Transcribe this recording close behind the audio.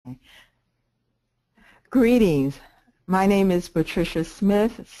Greetings. My name is Patricia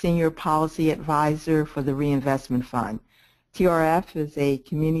Smith, Senior Policy Advisor for the Reinvestment Fund. TRF is a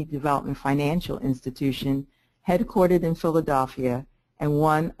community development financial institution headquartered in Philadelphia and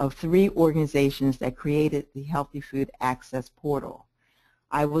one of 3 organizations that created the Healthy Food Access Portal.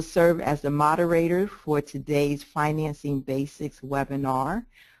 I will serve as the moderator for today's Financing Basics webinar,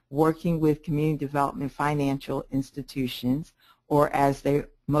 working with community development financial institutions, or as they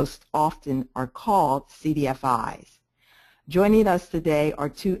most often are called, CDFIs. Joining us today are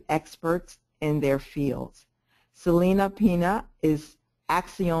 2 experts in their fields. Selena Pina is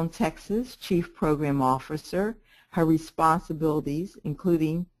Axion Texas Chief Program Officer. Her responsibilities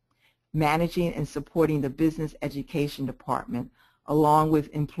including managing and supporting the Business Education Department, along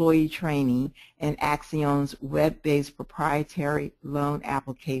with employee training and Axion's web-based proprietary loan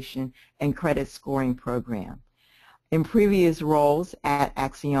application and credit scoring program. In previous roles at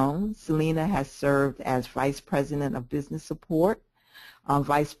Axion, Selena has served as Vice President of Business Support,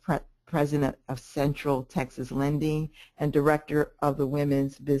 Vice President of Central Texas Lending, and Director of the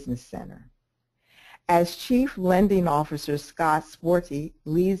Women's Business Center. As Chief Lending Officer, Scott Sporty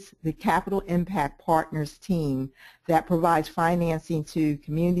leads the Capital Impact Partners team that provides financing to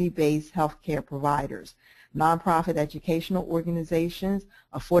community-based healthcare providers, nonprofit educational organizations,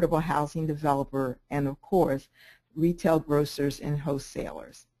 affordable housing developer, and of course, retail grocers and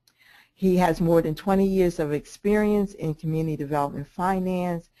wholesalers. He has more than 20 years of experience in community development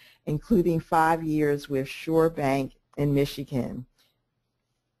finance, including 5 years with Shore Bank in Michigan.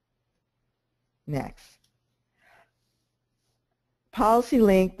 Next.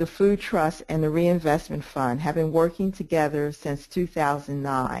 PolicyLink, the Food Trust, and the Reinvestment Fund have been working together since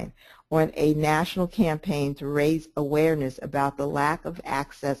 2009 on a national campaign to raise awareness about the lack of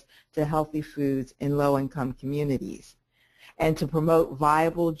access to healthy foods in low-income communities and to promote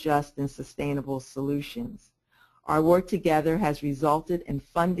viable, just, and sustainable solutions. Our work together has resulted in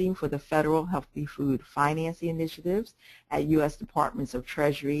funding for the federal healthy food financing initiatives at U.S. Departments of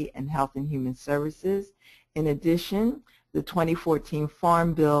Treasury and Health and Human Services. In addition, the 2014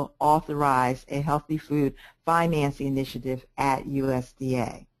 Farm Bill authorized a healthy food financing initiative at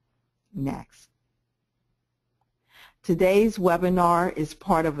USDA. Next. Today's webinar is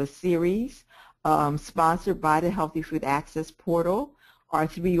part of a series sponsored by the Healthy Food Access Portal. Our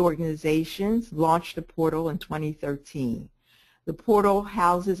 3 organizations launched the portal in 2013. The portal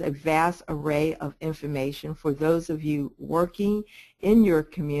houses a vast array of information for those of you working in your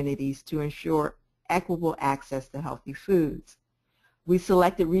communities to ensure equitable access to healthy foods. We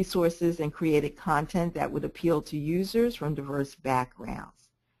selected resources and created content that would appeal to users from diverse backgrounds.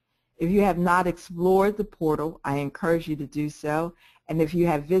 If you have not explored the portal, I encourage you to do so, and if you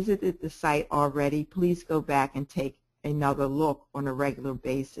have visited the site already, please go back and take another look on a regular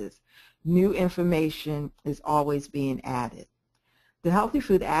basis. New information is always being added. The Healthy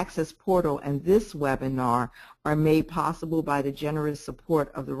Food Access Portal and this webinar are made possible by the generous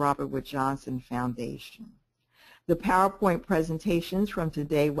support of the Robert Wood Johnson Foundation. The PowerPoint presentations from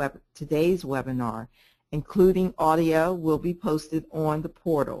today's webinar, including audio, will be posted on the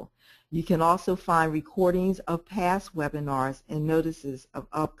portal. You can also find recordings of past webinars and notices of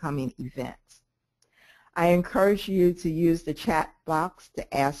upcoming events. I encourage you to use the chat box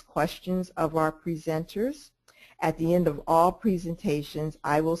to ask questions of our presenters. At the end of all presentations,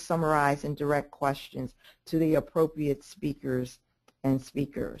 I will summarize and direct questions to the appropriate speakers and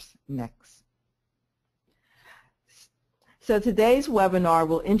speakers. Next. So today's webinar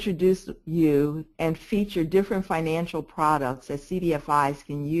will introduce you and feature different financial products that CDFIs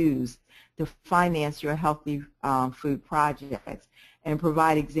can use to finance your healthy food projects and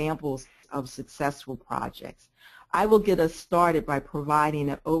provide examples of successful projects. I will get us started by providing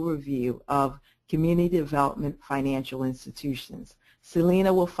an overview of community development financial institutions.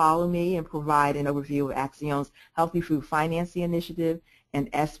 Selena will follow me and provide an overview of Axion's Healthy Food Financing Initiative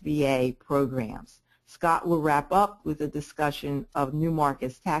and SBA programs. Scott will wrap up with a discussion of New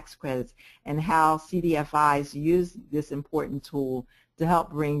Markets tax credits and how CDFIs use this important tool to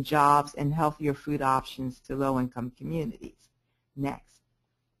help bring jobs and healthier food options to low-income communities. Next.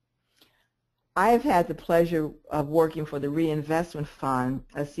 I have had the pleasure of working for the Reinvestment Fund,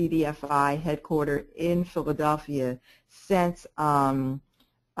 a CDFI headquartered in Philadelphia since, I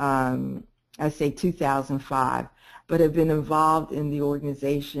say 2005, but have been involved in the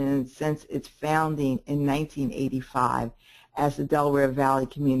organization since its founding in 1985 as the Delaware Valley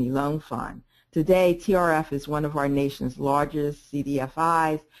Community Loan Fund. Today, TRF is one of our nation's largest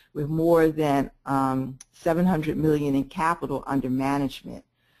CDFIs with more than $700 million in capital under management.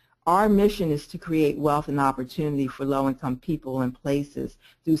 Our mission is to create wealth and opportunity for low-income people and places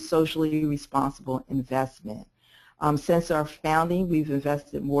through socially responsible investment. Since our founding, we've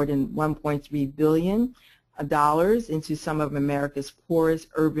invested more than $1.3 billion into some of America's poorest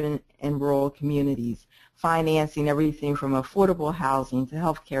urban and rural communities, financing everything from affordable housing to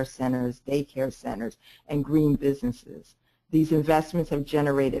healthcare centers, daycare centers, and green businesses. These investments have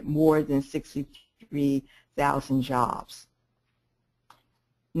generated more than 63,000 jobs.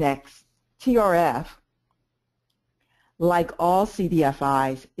 Next, TRF, like all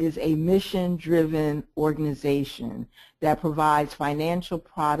CDFIs, is a mission-driven organization that provides financial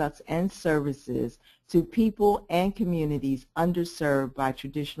products and services to people and communities underserved by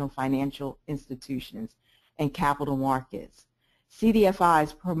traditional financial institutions and capital markets.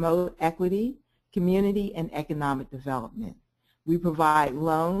 CDFIs promote equity, community, and economic development. We provide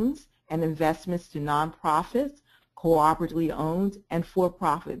loans and investments to nonprofits, cooperatively owned, and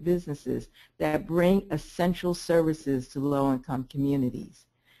for-profit businesses that bring essential services to low-income communities.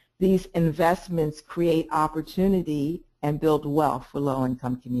 These investments create opportunity and build wealth for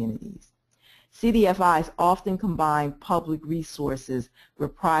low-income communities. CDFIs often combine public resources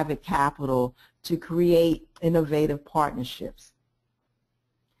with private capital to create innovative partnerships.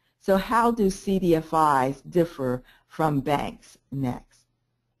 So how do CDFIs differ from banks? Next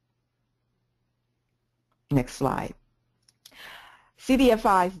slide.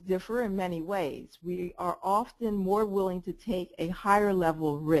 CDFIs differ in many ways. We are often more willing to take a higher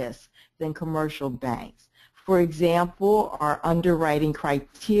level of risk than commercial banks. For example, our underwriting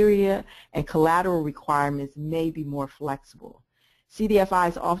criteria and collateral requirements may be more flexible.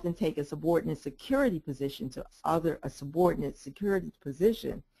 CDFIs often take a subordinate security position to other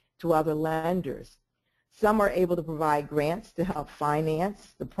lenders. Some are able to provide grants to help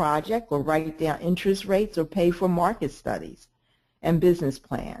finance the project or write down interest rates or pay for market studies and business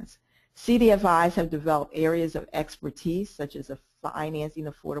plans. CDFIs have developed areas of expertise such as financing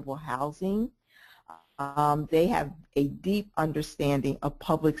affordable housing. They have a deep understanding of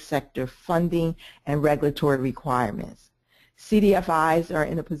public sector funding and regulatory requirements. CDFIs are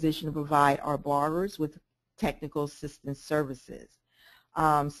in a position to provide our borrowers with technical assistance services.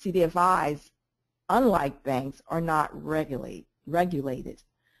 CDFIs, unlike banks, are not regulated,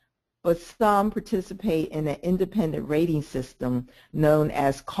 but some participate in an independent rating system known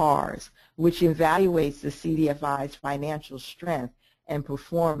as CARS, which evaluates the CDFI's financial strength and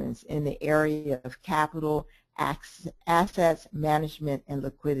performance in the area of capital, assets, management, and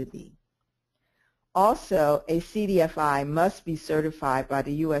liquidity. Also, a CDFI must be certified by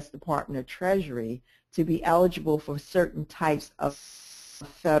the U.S. Department of Treasury to be eligible for certain types of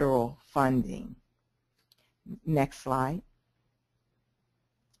federal funding. Next slide.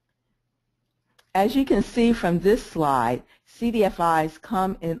 As you can see from this slide, CDFIs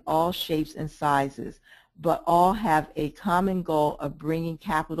come in all shapes and sizes, but all have a common goal of bringing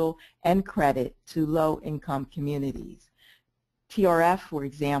capital and credit to low-income communities. TRF, for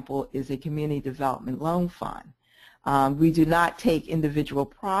example, is a community development loan fund. We do not take individual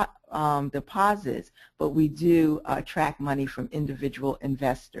deposits, but we do attract money from individual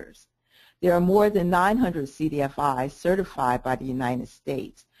investors. There are more than 900 CDFIs certified by the United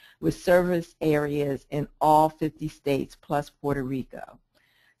States, with service areas in all 50 states plus Puerto Rico.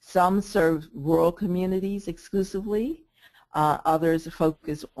 Some serve rural communities exclusively. Others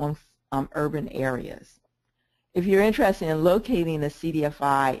focus on urban areas. If you're interested in locating a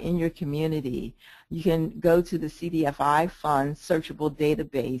CDFI in your community, you can go to the CDFI Fund Searchable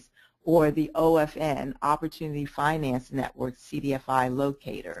Database or the OFN, Opportunity Finance Network CDFI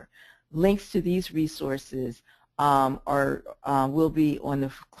Locator. Links to these resources will be on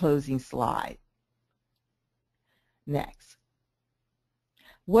the closing slide. Next.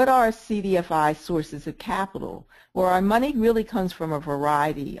 What are CDFI sources of capital? Well, our money really comes from a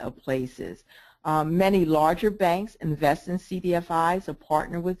variety of places. Many larger banks invest in CDFIs or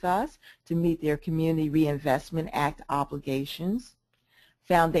partner with us to meet their Community Reinvestment Act obligations.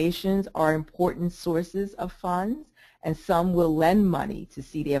 Foundations are important sources of funds, and some will lend money to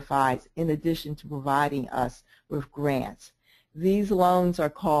CDFIs in addition to providing us with grants. These loans are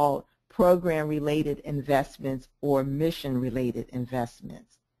called program-related investments or mission-related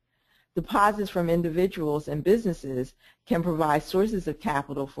investments. Deposits from individuals and businesses can provide sources of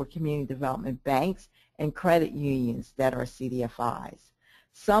capital for community development banks and credit unions that are CDFIs.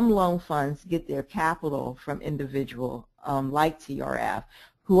 Some loan funds get their capital from individuals like TRF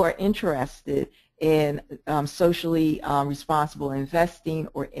who are interested in socially responsible investing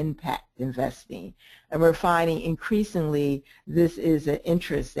or impact investing. And we're finding increasingly this is an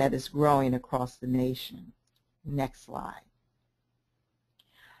interest that is growing across the nation. Next slide.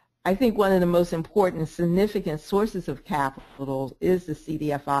 I think one of the most important and significant sources of capital is the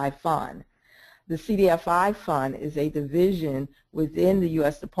CDFI fund. The CDFI fund is a division within the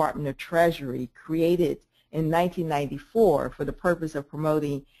U.S. Department of Treasury created in 1994 for the purpose of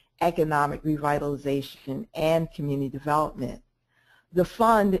promoting economic revitalization and community development. The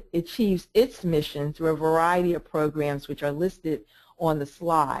fund achieves its mission through a variety of programs which are listed on the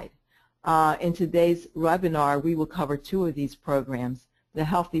slide. In today's webinar, we will cover two of these programs, the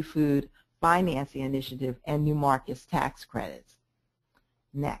Healthy Food Financing Initiative and New Markets Tax Credits.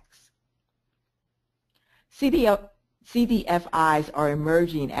 Next. CDFIs are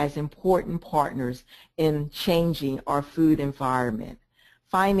emerging as important partners in changing our food environment,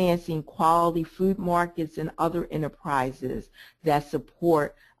 financing quality food markets and other enterprises that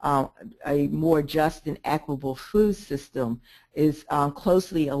support a more just and equitable food system is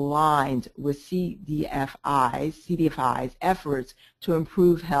closely aligned with CDFIs' efforts to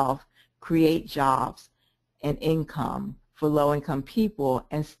improve health, create jobs and income for low-income people,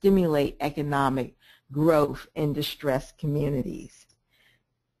 and stimulate economic growth in distressed communities.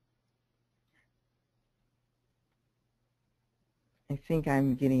 I think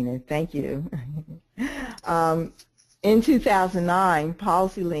I'm getting it. Thank you. In 2009,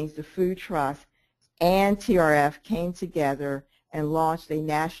 Policy Links, the Food Trust, and TRF came together and launched a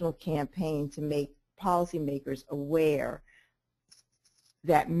national campaign to make policymakers aware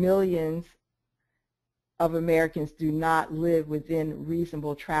that millions of Americans do not live within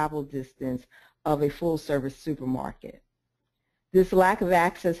reasonable travel distance of a full-service supermarket. This lack of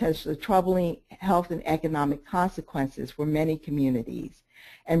access has troubling health and economic consequences for many communities.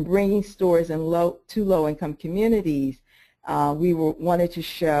 And bringing stores to low-income communities, we wanted to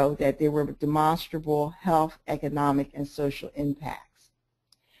show that there were demonstrable health, economic, and social impacts.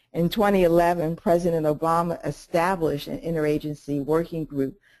 In 2011, President Obama established an interagency working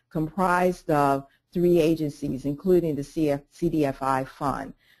group comprised of 3 agencies, including the CDFI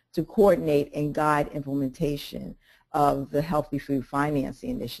Fund, to coordinate and guide implementation of the Healthy Food Financing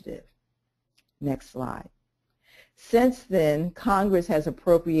Initiative. Next slide. Since then, Congress has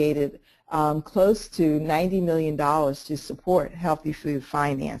appropriated close to $90 million to support healthy food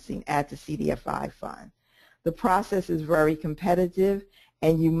financing at the CDFI Fund. The process is very competitive,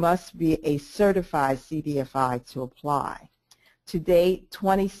 and you must be a certified CDFI to apply. To date,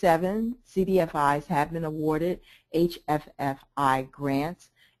 27 CDFIs have been awarded HFFI grants,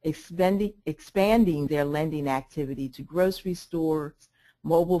 expanding their lending activity to grocery stores,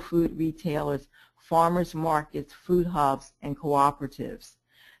 mobile food retailers, farmers markets, food hubs, and cooperatives.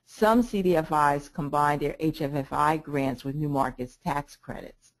 Some CDFIs combine their HFFI grants with New Markets tax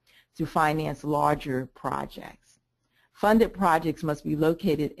credits to finance larger projects. Funded projects must be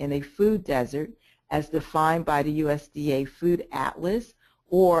located in a food desert as defined by the USDA Food Atlas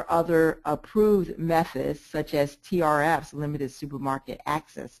or other approved methods such as TRF's Limited Supermarket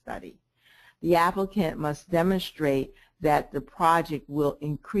Access Study. The applicant must demonstrate that the project will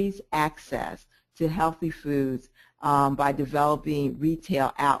increase access to healthy foods by developing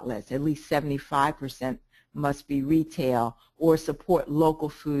retail outlets. At least 75% must be retail or support local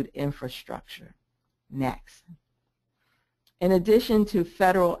food infrastructure. Next. In addition to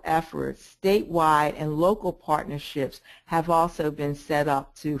federal efforts, statewide and local partnerships have also been set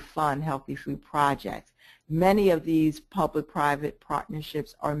up to fund healthy food projects. Many of these public-private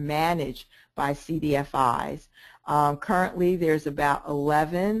partnerships are managed by CDFIs. Currently, there's about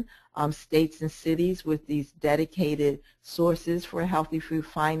 11 states and cities with these dedicated sources for healthy food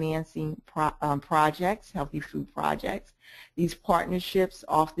financing projects, healthy food projects. These partnerships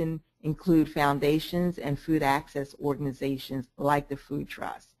often include foundations and food access organizations like the Food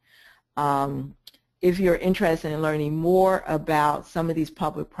Trust. If you're interested in learning more about some of these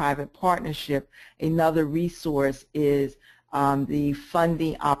public-private partnerships, another resource is the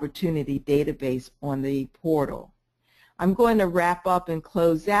Funding Opportunity Database on the portal. I'm going to wrap up and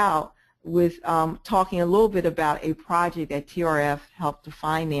close out with talking a little bit about a project that TRF helped to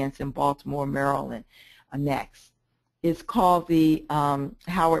finance in Baltimore, Maryland next. It's called the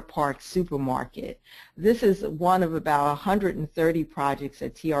Howard Park Supermarket. This is one of about 130 projects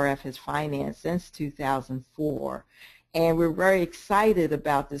that TRF has financed since 2004. And we're very excited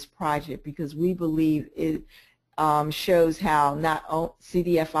about this project because we believe it shows how not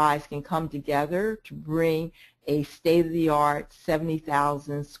CDFIs can come together to bring a state-of-the-art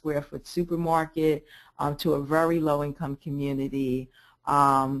 70,000 square foot supermarket to a very low-income community.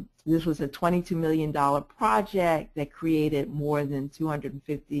 This was a $22 million project that created more than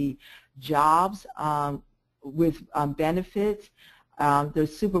 250 jobs with benefits. The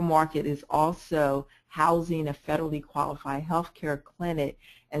supermarket is also housing a federally qualified health care clinic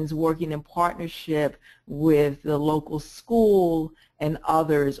and is working in partnership with the local school and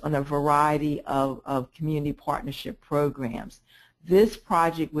others on a variety of community partnership programs. This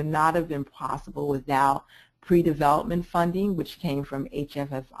project would not have been possible without pre-development funding, which came from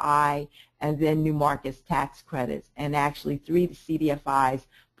HFFI, and then New Markets tax credits. And actually 3 CDFIs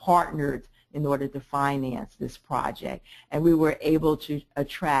partnered in order to finance this project. And we were able to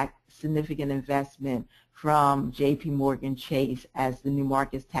attract significant investment from JP Morgan Chase as the New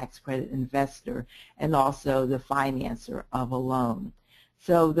Markets tax credit investor and also the financer of a loan.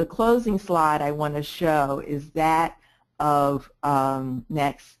 So the closing slide I want to show is that of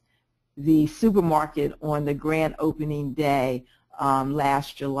next, the supermarket on the grand opening day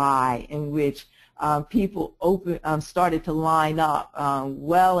last July, in which people started to line up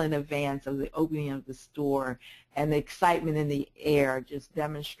well in advance of the opening of the store, and the excitement in the air just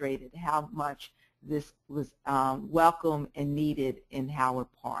demonstrated how much this was welcome and needed in Howard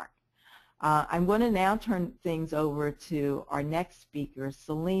Park. I'm going to now turn things over to our next speaker,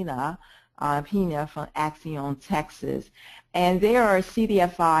 Selena Pina from Axion, Texas. And they are a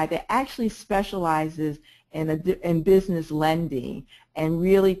CDFI that actually specializes in business lending and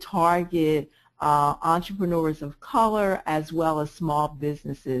really target entrepreneurs of color as well as small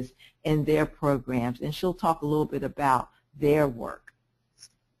businesses in their programs. And she'll talk a little bit about their work.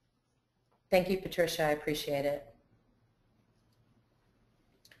 Thank you, Patricia. I appreciate it.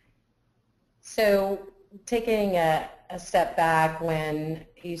 So taking a step back, when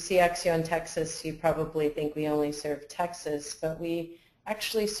you see Axion, Texas, you probably think we only serve Texas, but we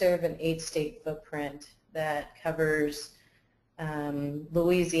actually serve an 8-state footprint that covers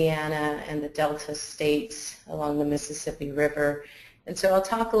Louisiana and the Delta states along the Mississippi River. And so I'll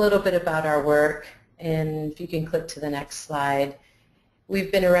talk a little bit about our work, and if you can click to the next slide.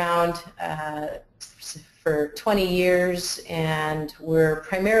 We've been around for 20 years, and we're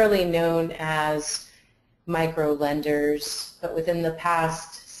primarily known as micro lenders, but within the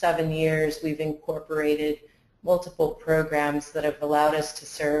past 7 years we've incorporated multiple programs that have allowed us to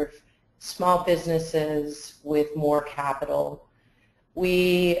serve small businesses with more capital.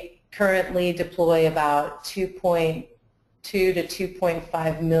 We currently deploy about 2.2 to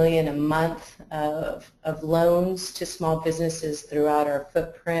 2.5 million a month of loans to small businesses throughout our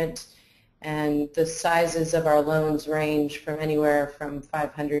footprint, and the sizes of our loans range from anywhere from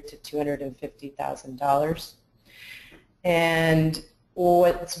 $500,000 to $250,000. And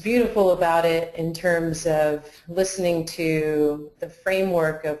what's beautiful about it in terms of listening to the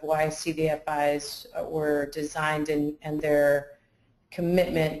framework of why CDFIs were designed and their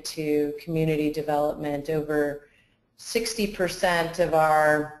commitment to community development, over 60% of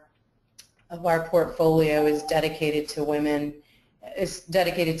our portfolio is dedicated to women, is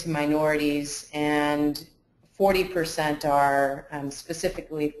dedicated to minorities, and 40% are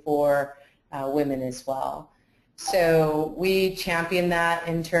specifically for women as well. So we champion that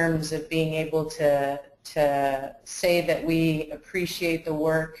in terms of being able to say that we appreciate the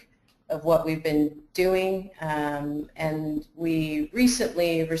work of what we've been doing, and we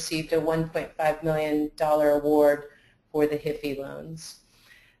recently received a $1.5 million award for the HIFI loans.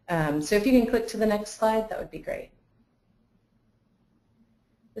 So if you can click to the next slide, that would be great.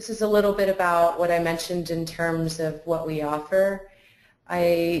 This is a little bit about what I mentioned in terms of what we offer.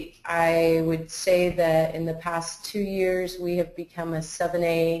 I would say that in the past 2 years we have become a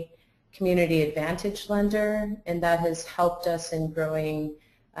 7A community advantage lender, and that has helped us in growing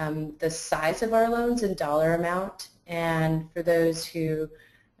the size of our loans in dollar amount. And for those who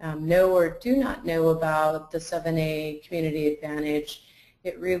know or do not know about the 7A community advantage,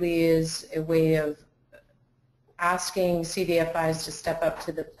 it really is a way of asking CDFIs to step up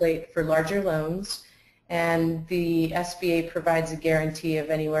to the plate for larger loans, and the SBA provides a guarantee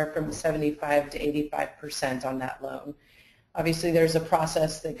of anywhere from 75 to 85% on that loan. Obviously there's a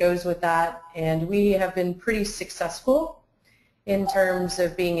process that goes with that, and we have been pretty successful in terms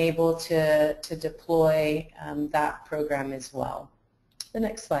of being able to deploy that program as well. The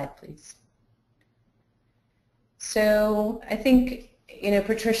next slide, please. So I think,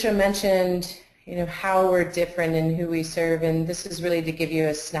 Patricia mentioned, how we're different and who we serve, and this is really to give you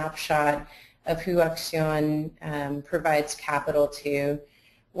a snapshot of who Axion provides capital to.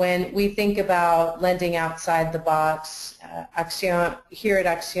 When we think about lending outside the box, here at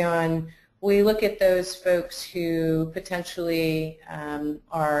Axion, we look at those folks who potentially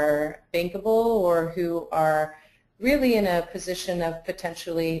are bankable, or who are really in a position of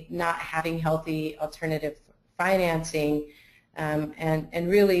potentially not having healthy alternative financing, and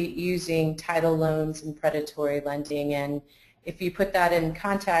really using title loans and predatory lending. And if you put that in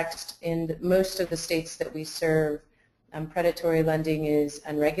context, in most of the states that we serve, predatory lending is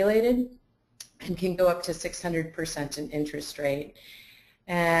unregulated and can go up to 600% in interest rate.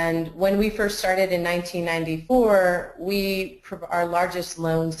 And when we first started in 1994, our largest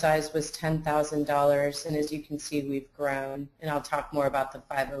loan size was $10,000, and as you can see, we've grown, and I'll talk more about the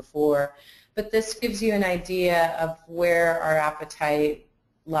 504. But this gives you an idea of where our appetite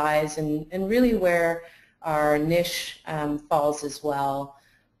lies and really where our niche falls as well.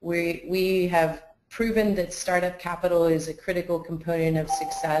 We have proven that startup capital is a critical component of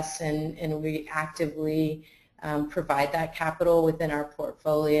success, and we actively provide that capital within our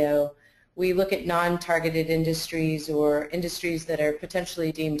portfolio. We look at non-targeted industries or industries that are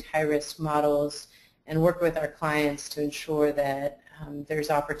potentially deemed high-risk models and work with our clients to ensure that there's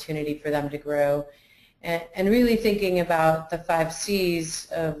opportunity for them to grow. And really thinking about the 5 C's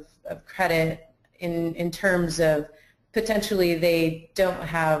of credit in terms of potentially they don't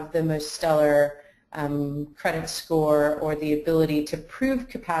have the most stellar credit score or the ability to prove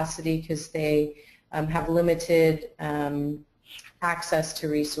capacity because they have limited access to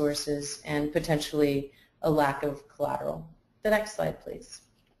resources and potentially a lack of collateral. The next slide, please.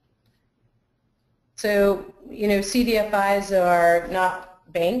 So, CDFIs are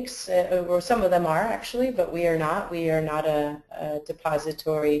not banks, or some of them are actually, but we are not. We are not a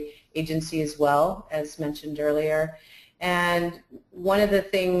depository agency as well, as mentioned earlier. And one of the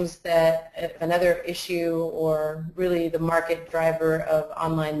things that, another issue or really the market driver of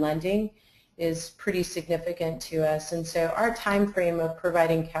online lending is pretty significant to us. And so our time frame of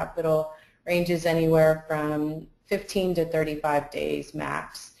providing capital ranges anywhere from 15 to 35 days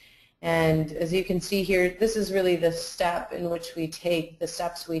max. And as you can see here, this is really the step in which we take, the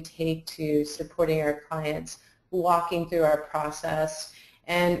steps we take to supporting our clients, walking through our process.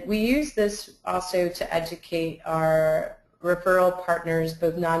 And we use this also to educate our referral partners,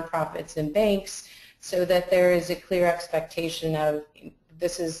 both nonprofits and banks, so that there is a clear expectation of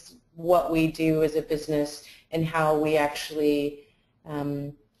this is what we do as a business and how we actually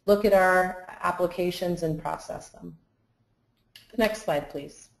look at our applications and process them. Next slide,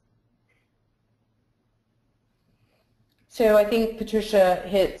 please. So I think Patricia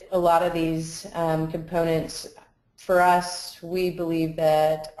hit a lot of these components. For us, we believe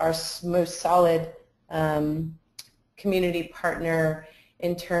that our most solid community partner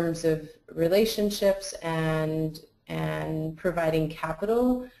in terms of relationships and providing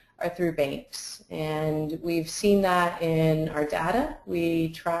capital are through banks. And we've seen that in our data. We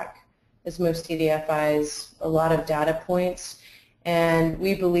track, as most CDFIs, a lot of data points. And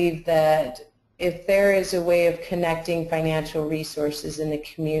we believe that if there is a way of connecting financial resources in the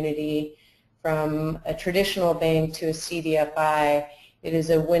community from a traditional bank to a CDFI, it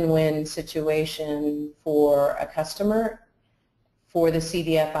is a win-win situation for a customer, for the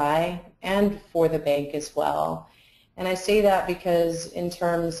CDFI, and for the bank as well. And I say that because in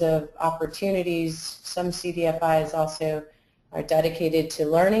terms of opportunities, some CDFIs also are dedicated to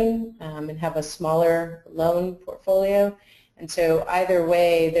learning and have a smaller loan portfolio. And so either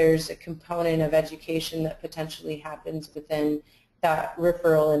way, there's a component of education that potentially happens within that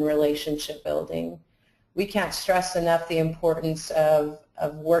referral and relationship building. We can't stress enough the importance of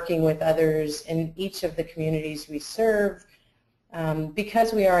working with others in each of the communities we serve.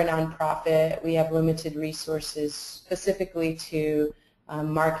 Because we are a nonprofit, we have limited resources specifically to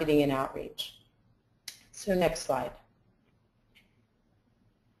marketing and outreach. So next slide.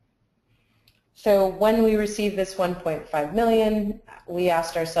 So when we received this $1.5 million, we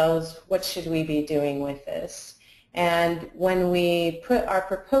asked ourselves, what should we be doing with this? And when we put our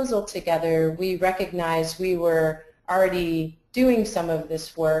proposal together, we recognized we were already doing some of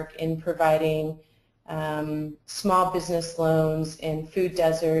this work in providing small business loans in food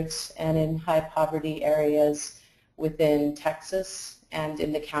deserts and in high poverty areas within Texas and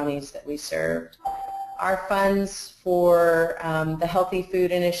in the counties that we served. Our funds for the Healthy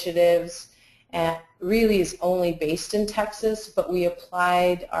Food Initiatives really is only based in Texas, but we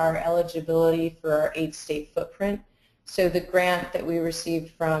applied our eligibility for our 8-state footprint. So the grant that we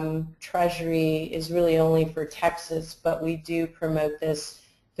received from Treasury is really only for Texas, but we do promote this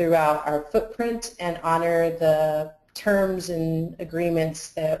throughout our footprint and honor the terms and agreements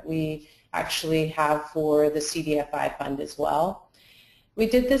that we actually have for the CDFI fund as well. We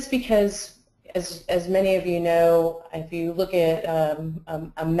did this because, as many of you know, if you look at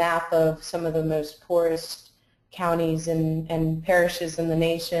a map of some of the most poorest counties and parishes in the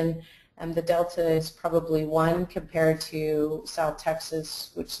nation, the Delta is probably one compared to South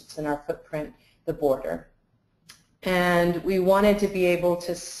Texas, which is in our footprint, the border. And we wanted to be able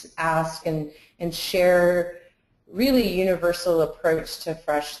to ask and share really universal approach to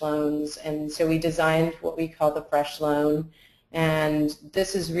fresh loans, and so we designed what we call the fresh loan, and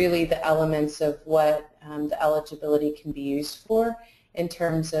this is really the elements of what the eligibility can be used for in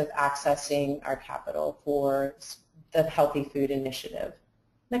terms of accessing our capital for the Healthy Food Initiative.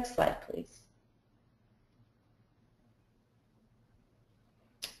 Next slide, please.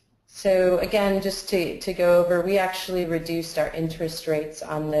 So again, just to go over, we actually reduced our interest rates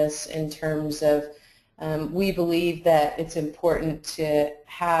on this in terms of we believe that it's important to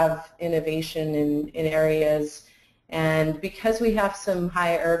have innovation in areas, and because we have some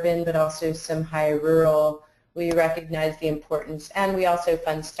high urban but also some high rural, we recognize the importance, and we also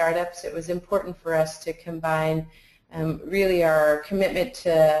fund startups. It was important for us to combine really our commitment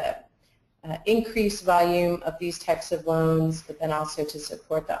to increase volume of these types of loans, but then also to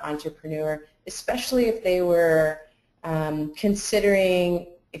support the entrepreneur, especially if they were considering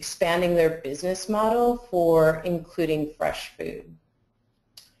expanding their business model for including fresh food.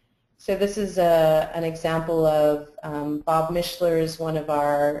 So this is an example of Bob Mishler is one of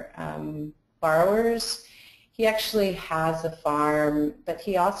our borrowers. He actually has a farm, but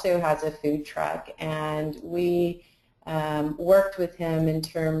he also has a food truck, and we worked with him in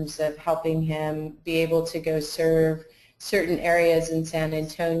terms of helping him be able to go serve certain areas in San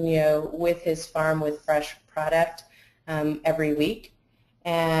Antonio with his farm with fresh product every week.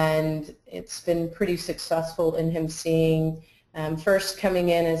 And it's been pretty successful in him seeing first coming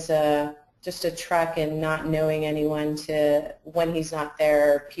in as just a truck and not knowing anyone, to when he's not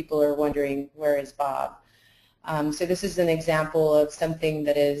there, people are wondering, where is Bob? So this is an example of something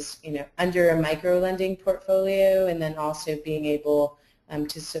that is, under a micro-lending portfolio, and then also being able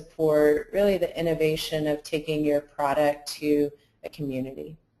to support really the innovation of taking your product to a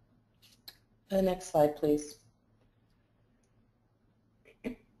community. The next slide, please.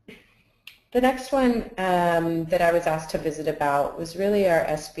 The next one that I was asked to visit about was really our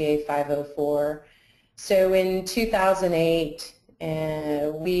SBA 504. So in 2008,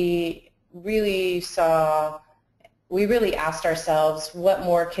 we really asked ourselves, what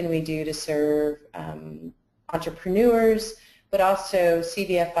more can we do to serve entrepreneurs, but also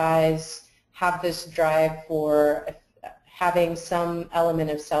CDFIs have this drive for having some element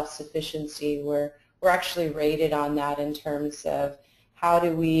of self-sufficiency, where we're actually rated on that in terms of how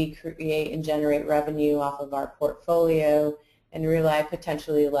do we create and generate revenue off of our portfolio and rely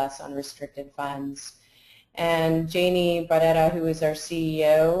potentially less on restricted funds. And Janie Barrera, who is our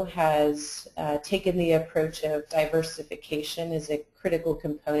CEO, has taken the approach of diversification as a critical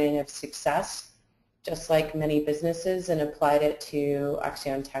component of success, just like many businesses, and applied it to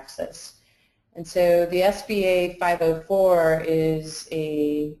Acción Texas. And so the SBA 504 is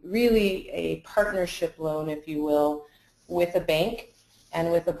really a partnership loan, if you will, with a bank and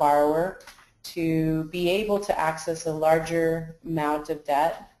with a borrower to be able to access a larger amount of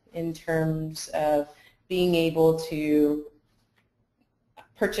debt in terms of being able to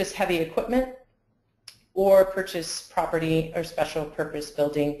purchase heavy equipment or purchase property or special purpose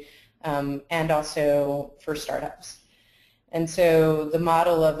building, and also for startups. And so the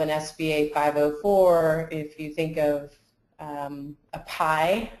model of an SBA 504, if you think of a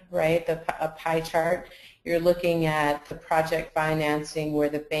pie, right, a pie chart, you're looking at the project financing where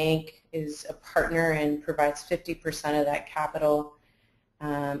the bank is a partner and provides 50% of that capital.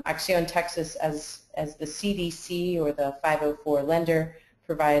 Acción Texas as the CDC or the 504 lender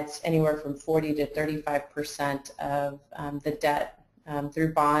provides anywhere from 40 to 35% of the debt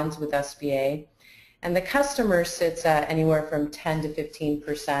through bonds with SBA. And the customer sits at anywhere from 10 to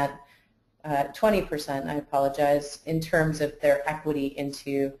 15%, 20%, I apologize, in terms of their equity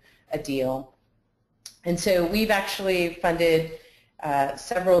into a deal. And so we've actually funded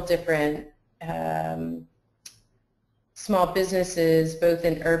several different small businesses, both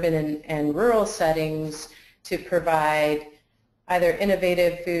in urban and rural settings, to provide either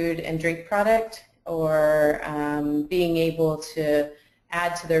innovative food and drink product or being able to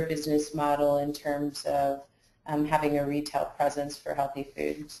add to their business model in terms of having a retail presence for healthy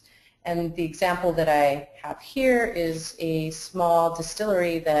foods. And the example that I have here is a small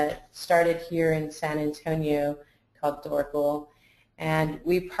distillery that started here in San Antonio called Dorkel. And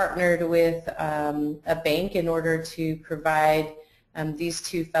we partnered with a bank in order to provide these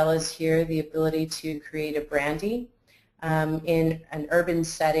two fellows here the ability to create a brandy in an urban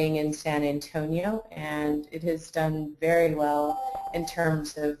setting in San Antonio. And it has done very well in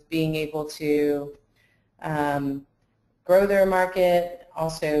terms of being able to grow their market,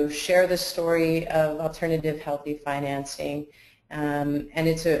 also share the story of alternative healthy financing. And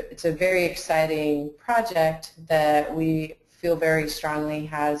it's a very exciting project that we feel very strongly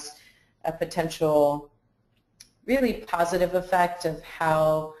has a potential really positive effect of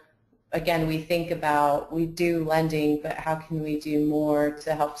how, again, we think about, we do lending, but how can we do more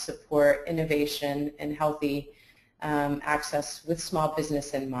to help support innovation and healthy access with small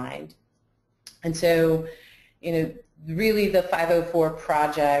business in mind. And so, really the 504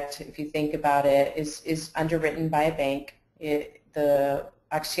 project, if you think about it, is underwritten by a bank. The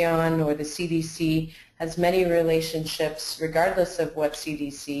Acción or the CDC has many relationships, regardless of what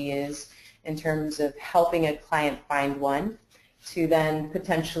CDC is, in terms of helping a client find one, to then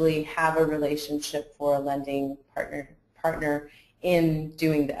potentially have a relationship for a lending partner in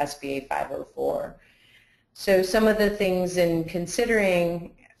doing the SBA 504. So some of the things in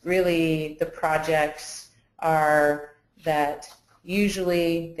considering really the projects are that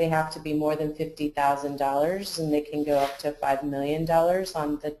usually they have to be more than $50,000 and they can go up to $5 million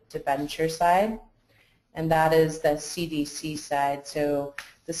on the debenture side, and that is the CDC side. So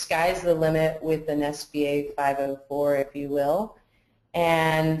the sky's the limit with an SBA 504, if you will.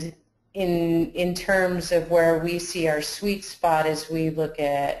 And in terms of where we see our sweet spot as we look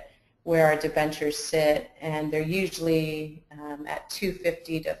at where our debentures sit, and they're usually at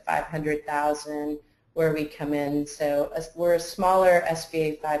 $250,000 to $500,000 where we come in. So we're a smaller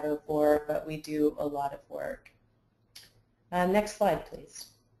SBA 504, but we do a lot of work. Next slide, please.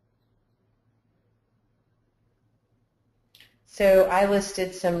 So I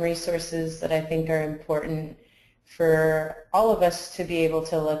listed some resources that I think are important for all of us to be able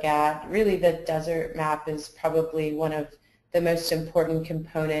to look at. Really, the desert map is probably one of the most important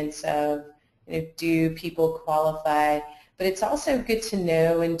components of, do people qualify? But it's also good to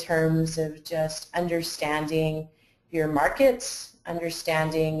know in terms of just understanding your markets,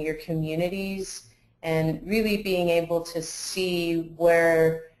 understanding your communities, and really being able to see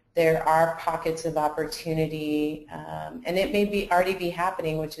where there are pockets of opportunity, and it may already be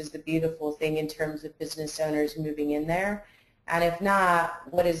happening, which is the beautiful thing in terms of business owners moving in there. And if not,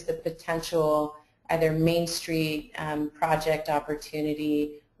 what is the potential either Main Street project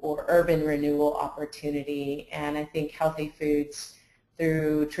opportunity or urban renewal opportunity? And I think Healthy Foods,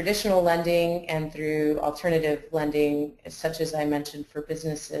 through traditional lending and through alternative lending, such as I mentioned for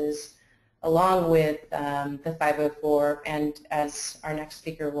businesses, along with the 504, and as our next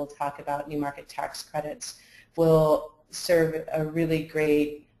speaker will talk about, new market tax credits, will serve a really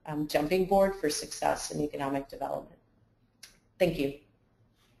great jumping board for success in economic development. Thank you.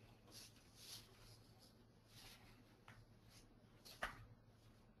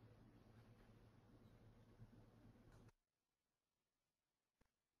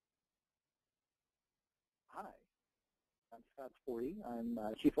 Hi, I'm Scott Sporty. I'm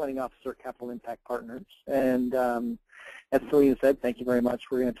Chief Lending Officer at Capital Impact Partners. And as Selena said, thank you very much.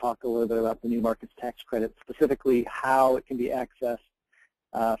 We're going to talk a little bit about the new markets tax credit, specifically how it can be accessed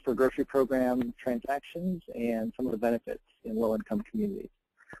for grocery program transactions and some of the benefits in low-income communities.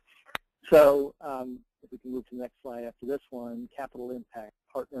 So if we can move to the next slide after this one, Capital Impact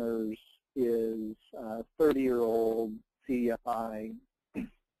Partners is a 30-year-old CDFI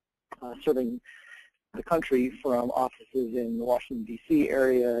serving the country from offices in the Washington, D.C.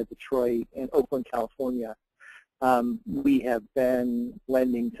 area, Detroit, and Oakland, California. We have been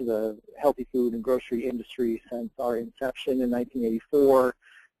lending to the healthy food and grocery industry since our inception in 1984,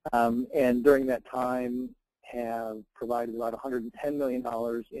 and during that time have provided about $110 million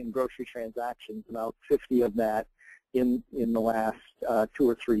in grocery transactions, about 50 of that in the last 2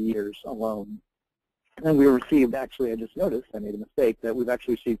 or 3 years alone. And we received, actually, I just noticed, I made a mistake, that we've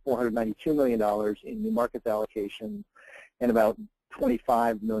actually received $492 million in new markets allocation, and about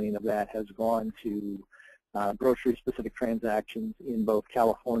 $25 million of that has gone to grocery-specific transactions in both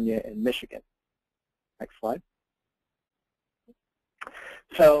California and Michigan. Next slide.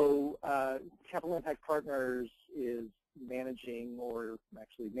 So Capital Impact Partners is managing, or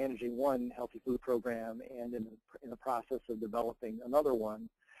actually managing, one healthy food program, and in the process of developing another one.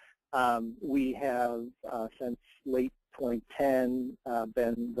 We have, since late 2010,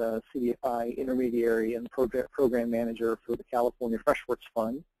 been the CDFI intermediary and program manager for the California Freshworks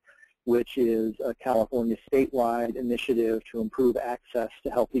Fund, which is a California statewide initiative to improve access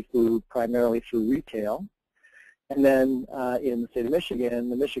to healthy food, primarily through retail. And then in the state of Michigan,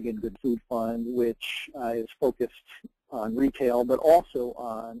 the Michigan Good Food Fund, which is focused on retail, but also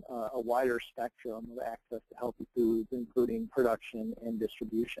on a wider spectrum of access to healthy foods, including production and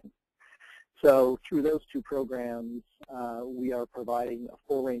distribution. So through those two programs, we are providing a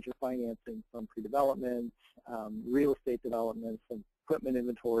full range of financing, from pre-development, real estate development, from equipment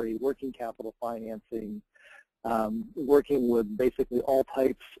inventory, working capital financing, working with basically all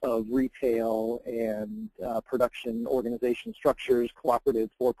types of retail and production organization structures, cooperative,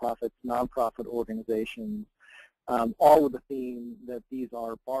 for-profits, nonprofit organizations, all with the theme that these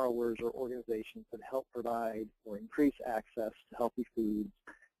are borrowers or organizations that help provide or increase access to healthy foods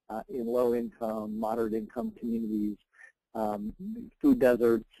in low-income, moderate-income communities, food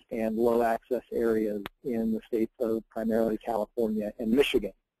deserts, and low-access areas in the states of primarily California and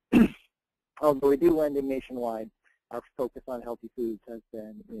Michigan. Although we do lending nationwide, our focus on healthy foods has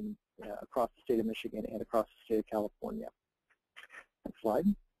been across the state of Michigan and across the state of California. Next slide.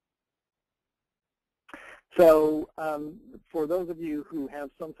 So for those of you who have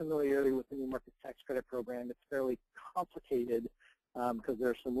some familiarity with the New Markets Tax Credit Program, it's fairly complicated because there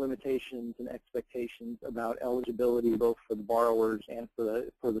are some limitations and expectations about eligibility both for the borrowers and for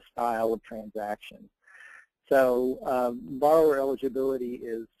the style of transaction. So borrower eligibility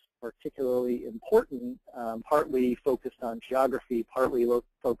is particularly important, partly focused on geography, partly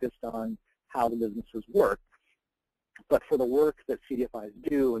focused on how the businesses work. But for the work that CDFIs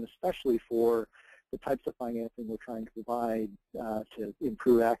do, and especially for the types of financing we're trying to provide to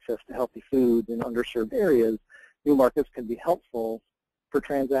improve access to healthy foods in underserved areas, New Markets can be helpful for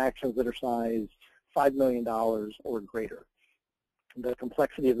transactions that are sized $5 million or greater. The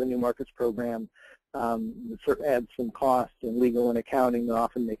complexity of the New Markets program sort of adds some cost in legal and accounting that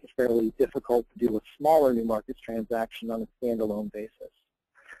often make it fairly difficult to do a smaller New Markets transaction on a standalone basis.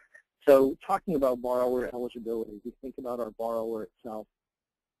 So talking about borrower eligibility, we think about our borrower itself.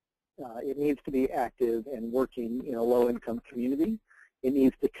 It needs to be active and working in a low-income community. It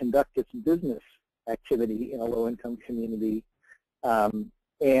needs to conduct its business activity in a low-income community, and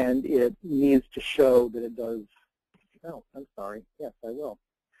it needs to show that it does. Oh, I'm sorry. Yes, I will.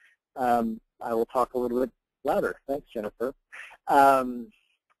 I will talk a little bit louder. Thanks, Jennifer. There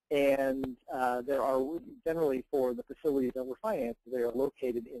are generally for the facilities that we're financed, they are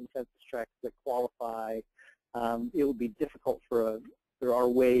located in census tracts that qualify. It would be difficult for there are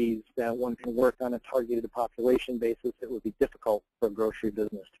ways that one can work on a targeted population basis. It would be difficult for a grocery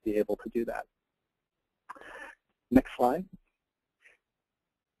business to be able to do that. Next slide.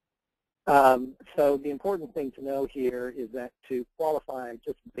 So the important thing to know here is that to qualify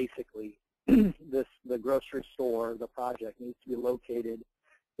just basically, the grocery store, the project needs to be located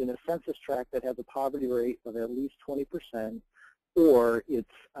in a census tract that has a poverty rate of at least 20%, or its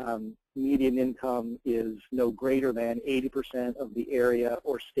median income is no greater than 80% of the area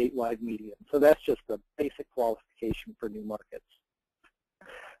or statewide median. So that's just the basic qualification for New Markets.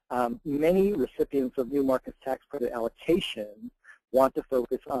 Many recipients of New Markets tax credit allocation want to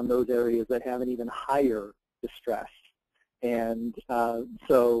focus on those areas that have an even higher distress. And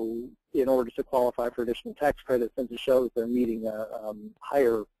so in order to qualify for additional tax credit, since it shows they're meeting a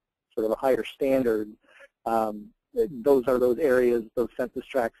higher standard, those are those areas, those census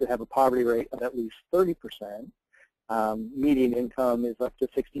tracts that have a poverty rate of at least 30%. Median income is up to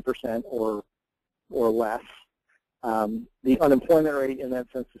 60% or less. The unemployment rate in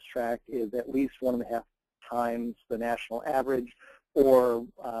that census tract is at least 1.5 times the national average, or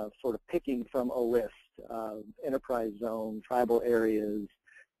sort of picking from a list of enterprise zone, tribal areas,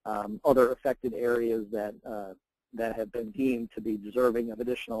 other affected areas that have been deemed to be deserving of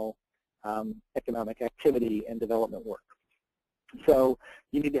additional economic activity and development work. So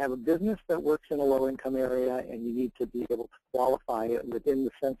you need to have a business that works in a low-income area, and you need to be able to qualify it within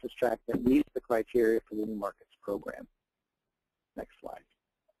the census tract that meets the criteria for the New Markets program. Next slide.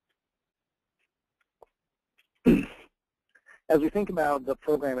 As we think about the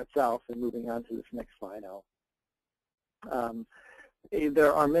program itself, and moving on to this next slide,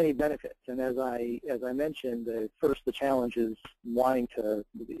 there are many benefits, and as I mentioned, first the challenge is wanting to,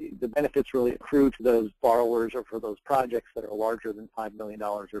 the benefits really accrue to those borrowers or for those projects that are larger than $5 million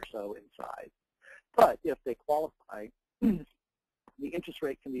or so in size. But if they qualify, the interest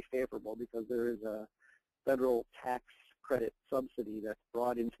rate can be favorable because there is a federal tax credit subsidy that's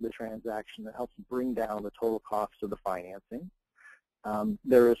brought into the transaction that helps bring down the total cost of the financing.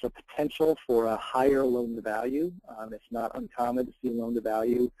 There is a potential for a higher loan-to-value. It's not uncommon to see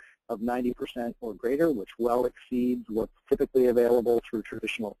loan-to-value of 90% or greater, which well exceeds what's typically available through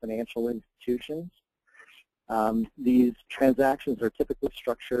traditional financial institutions. These transactions are typically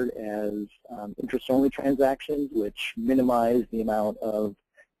structured as interest-only transactions, which minimize the amount of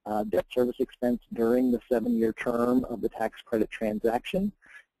debt service expense during the 7-year term of the tax credit transaction.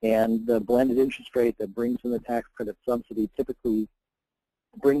 And the blended interest rate that brings in the tax credit subsidy typically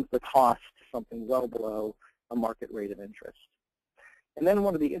brings the cost to something well below a market rate of interest. And then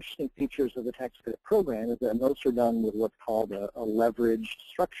one of the interesting features of the tax credit program is that most are done with what's called a leveraged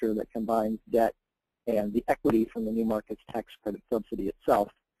structure that combines debt and the equity from the New Markets tax credit subsidy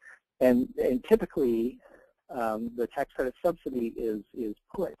itself. And typically, the tax credit subsidy is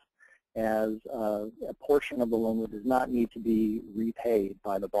put as a portion of the loan that does not need to be repaid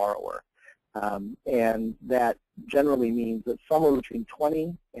by the borrower. And that generally means that somewhere between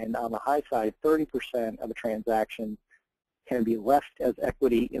 20 and on the high side 30% of a transaction can be left as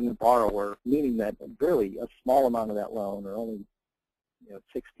equity in the borrower, meaning that really a small amount of that loan, or only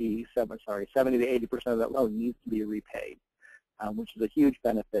 70 to 80% of that loan needs to be repaid, which is a huge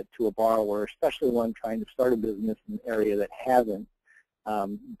benefit to a borrower, especially one trying to start a business in an area that hasn't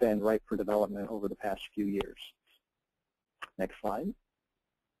been ripe for development over the past few years. Next slide.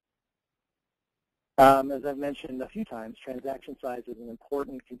 As I've mentioned a few times, transaction size is an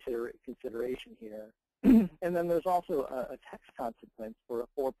important consideration here. And then there's also a tax consequence for a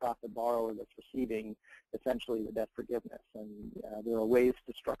for-profit borrower that's receiving essentially the debt forgiveness. And there are ways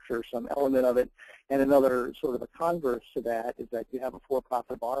to structure some element of it. And another sort of a converse to that is that you have a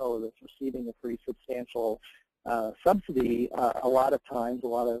for-profit borrower that's receiving a pretty substantial subsidy. A lot of times, a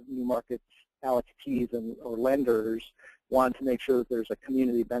lot of new markets allocatees or lenders want to make sure that there's a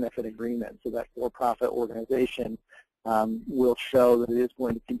community benefit agreement, so that for-profit organization will show that it is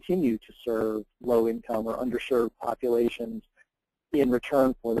going to continue to serve low-income or underserved populations in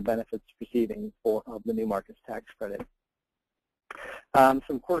return for the benefits receiving of the New Markets Tax Credit.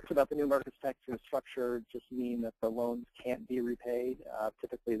 Some quirks about the New Markets Tax Credit structure just mean that the loans can't be repaid.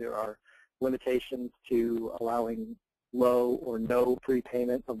 Typically, there are limitations to allowing low or no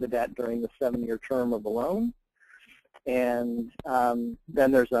prepayment of the debt during the 7-year term of the loan. And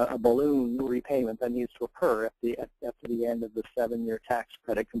then there's a balloon repayment that needs to occur at the end of the 7-year tax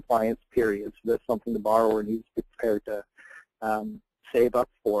credit compliance period. So that's something the borrower needs to be prepared to save up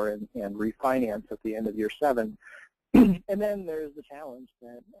for and refinance at the end of year 7. And then there's the challenge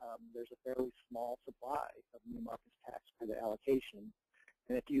that there's a fairly small supply of New Markets Tax Credit allocation.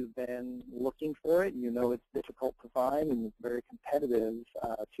 And if you've been looking for it, you know it's difficult to find and it's very competitive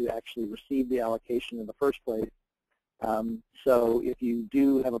to actually receive the allocation in the first place. So if you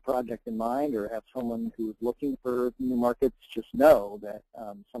do have a project in mind or have someone who is looking for new markets, just know that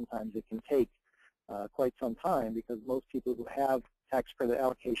sometimes it can take quite some time, because most people who have tax credit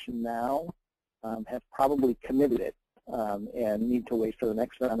allocation now have probably committed it and need to wait for the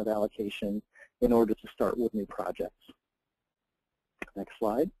next round of allocation in order to start with new projects. Next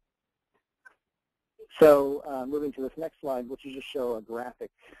slide. So moving to this next slide, which is just show a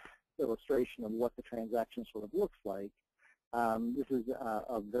graphic illustration of what the transaction sort of looks like. This is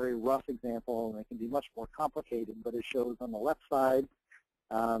a very rough example, and it can be much more complicated, but it shows on the left side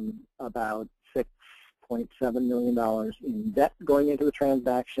about $6.7 million in debt going into the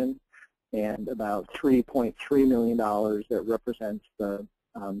transaction, and about $3.3 million that represents the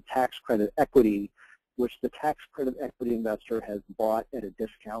tax credit equity, which the tax credit equity investor has bought at a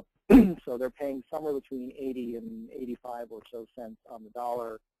discount. So they're paying somewhere between 80 and 85 or so cents on the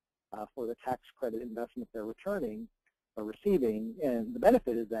dollar for the tax credit investment they're returning or receiving. And the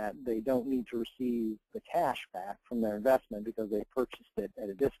benefit is that they don't need to receive the cash back from their investment because they purchased it at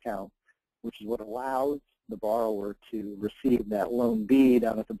a discount, which is what allows the borrower to receive that loan B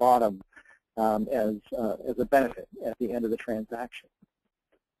down at the bottom as a benefit at the end of the transaction.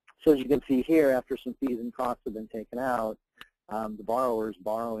 So as you can see here, after some fees and costs have been taken out, the borrower is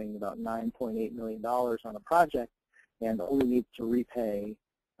borrowing about $9.8 million on a project and only needs to repay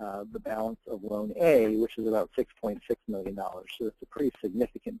the balance of loan A, which is about $6.6 million. So it's a pretty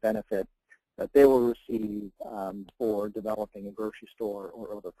significant benefit that they will receive for developing a grocery store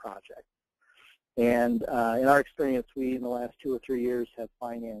or other project. And in our experience, we, in the last 2 or 3 years, have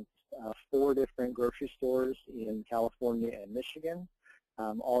financed 4 different grocery stores in California and Michigan,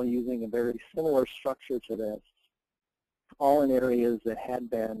 all using a very similar structure to this, all in areas that had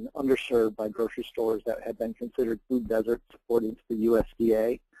been underserved by grocery stores that had been considered food deserts according to the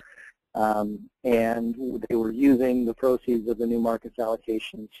USDA. And they were using the proceeds of the new markets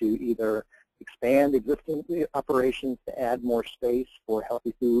allocation to either expand existing operations to add more space for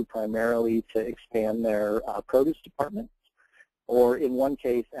healthy food, primarily to expand their produce departments, or in one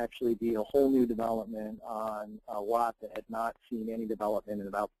case actually be a whole new development on a lot that had not seen any development in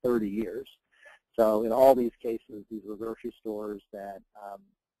about 30 years. So in all these cases, these were grocery stores that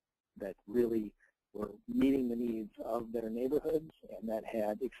really were meeting the needs of their neighborhoods and that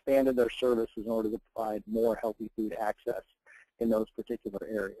had expanded their services in order to provide more healthy food access in those particular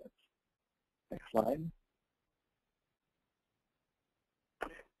areas. Next slide.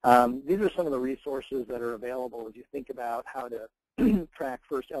 These are some of the resources that are available as you think about how to track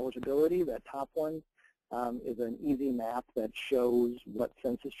first eligibility. That top one is an easy map that shows what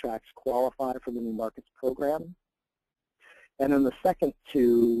census tracts qualify for the New Markets program. And then the second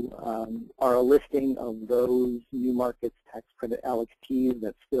two are a listing of those new markets tax credit allocatees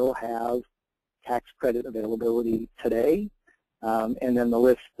that still have tax credit availability today. And then the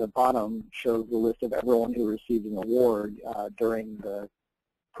list at the bottom shows the list of everyone who received an award during the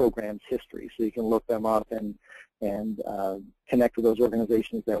program's history. So you can look them up and connect with those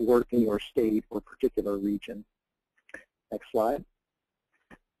organizations that work in your state or particular region. Next slide.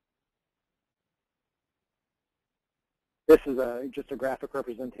 This is just a graphic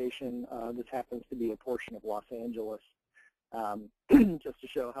representation. This happens to be a portion of Los Angeles. Just to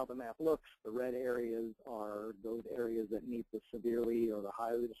show how the map looks, the red areas are those areas that meet the severely or the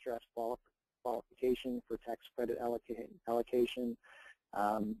highly distressed qualification for tax credit allocation.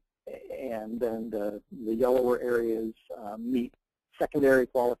 And then the yellower areas meet secondary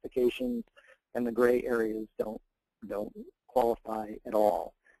qualifications, and the gray areas don't qualify at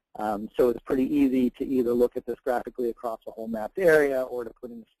all. So it's pretty easy to either look at this graphically across the whole mapped area or to put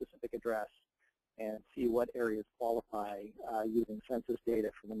in a specific address and see what areas qualify using census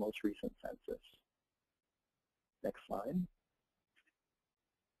data from the most recent census. Next slide.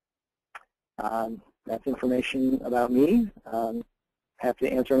 That's information about me. Happy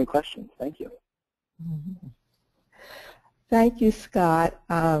to answer any questions. Thank you. Thank you, Scott.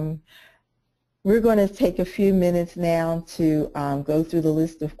 We're going to take a few minutes now to go through the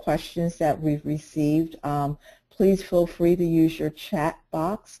list of questions that we've received. Please feel free to use your chat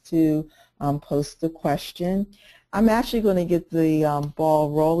box to post the question. I'm actually going to get the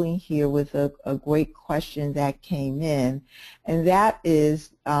ball rolling here with a great question that came in, and that is,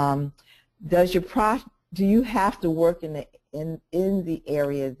 do you have to work in the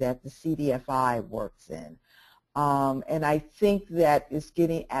area that the CDFI works in? And I think that it's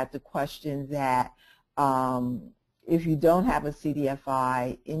getting at the question that if you don't have a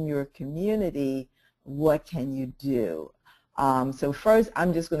CDFI in your community, what can you do? So first,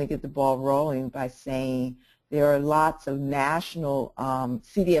 I'm just going to get the ball rolling by saying there are lots of national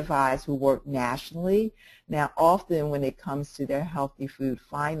CDFIs who work nationally. Now, often when it comes to their healthy food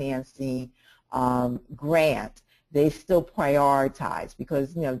financing grant, they still prioritize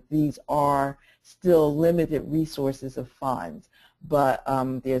because, you know, these are still limited resources of funds. But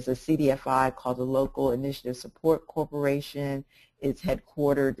there's a CDFI called the Local Initiative Support Corporation. It's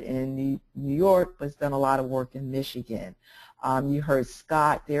headquartered in New York, but it's done a lot of work in Michigan. You heard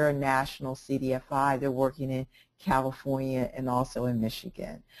Scott, they're a national CDFI. They're working in California and also in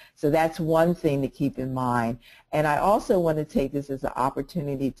Michigan. So that's one thing to keep in mind. And I also want to take this as an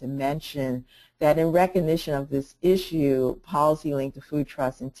opportunity to mention that in recognition of this issue, Policy Linked to Food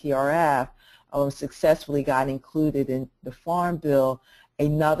Trust and TRF successfully got included in the Farm Bill,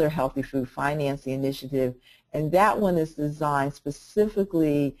 another healthy food financing initiative, and that one is designed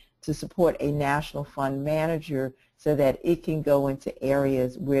specifically to support a national fund manager so that it can go into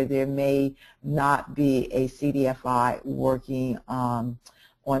areas where there may not be a CDFI working on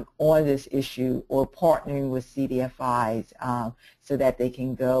this issue or partnering with CDFIs so that they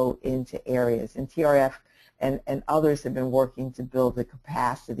can go into areas. And TRF and others have been working to build the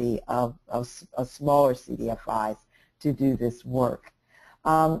capacity of smaller CDFIs to do this work.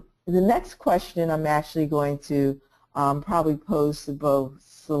 The next question I'm actually going to probably pose to both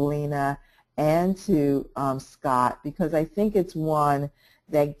Selena and to Scott, because I think it's one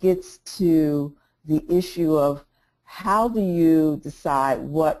that gets to the issue of how do you decide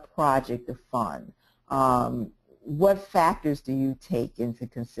what project to fund? What factors do you take into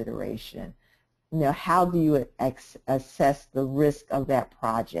consideration? You know, how do you assess the risk of that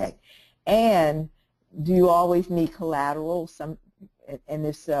project? And do you always need collateral? And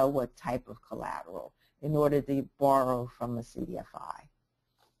if so, what type of collateral in order to borrow from a CDFI?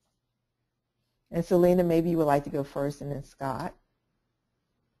 And Selena, maybe you would like to go first, and then Scott.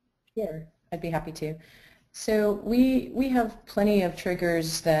 Sure, I'd be happy to. So we have plenty of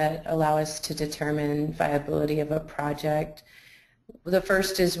triggers that allow us to determine viability of a project. The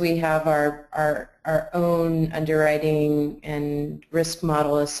first is we have our own underwriting and risk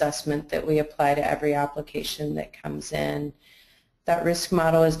model assessment that we apply to every application that comes in. That risk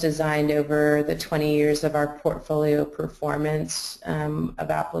model is designed over the 20 years of our portfolio performance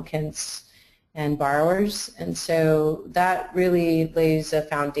of applicants and borrowers, and so that really lays a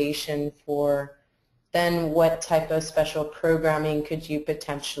foundation for then what type of special programming could you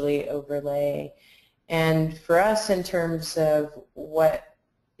potentially overlay. And for us, in terms of what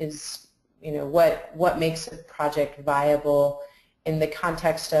is, you know, what makes a project viable in the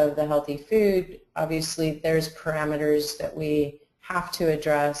context of the healthy food, obviously there's parameters that we have to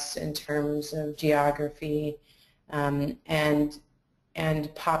address in terms of geography and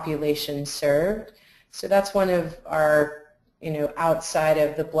population served. So that's one of our outside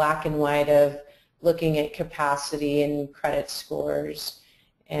of the black and white of looking at capacity and credit scores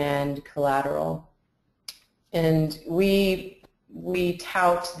and collateral. And we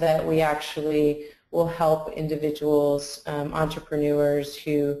tout that we actually will help individuals, entrepreneurs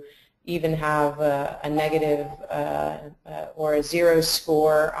who even have a negative or a 0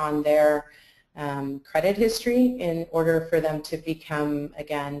 score on their credit history in order for them to become,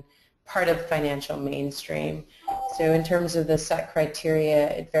 again, part of financial mainstream. So in terms of the set criteria,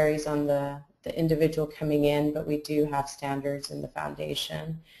 it varies on the individual coming in, but we do have standards in the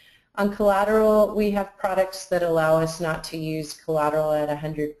foundation. On collateral, we have products that allow us not to use collateral at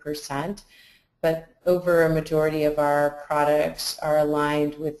 100%, but over a majority of our products are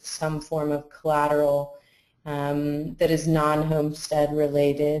aligned with some form of collateral that is non-homestead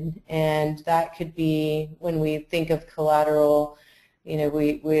related. And that could be, when we think of collateral,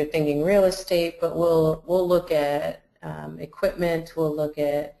 we're thinking real estate, but we'll look at equipment, we'll look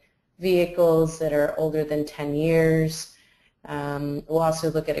at vehicles that are older than 10 years. We'll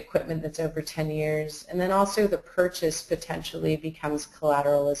also look at equipment that's over 10 years. And then also the purchase potentially becomes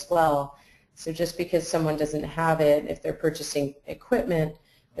collateral as well. So just because someone doesn't have it, if they're purchasing equipment,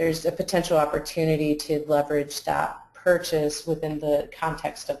 there's a potential opportunity to leverage that purchase within the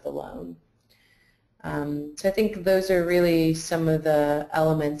context of the loan. So I think those are really some of the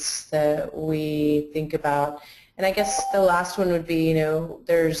elements that we think about. And I guess the last one would be,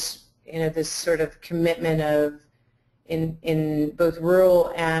 there's this sort of commitment of in both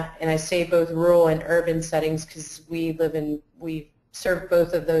rural and I say both rural and urban settings because we serve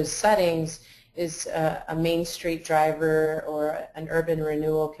both of those settings, is a Main Street driver or an urban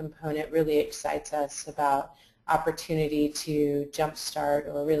renewal component really excites us about opportunity to jumpstart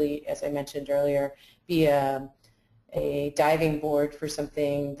or really, as I mentioned earlier, be a diving board for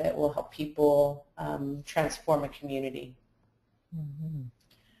something that will help people transform a community. Mm-hmm.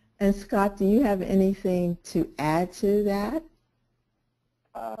 And Scott, do you have anything to add to that?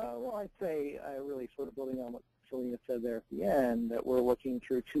 Well, I'd say really sort of building on what Selena said there at the end, that we're looking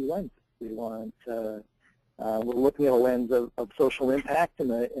through 2 lenses. We're looking at a lens of social impact and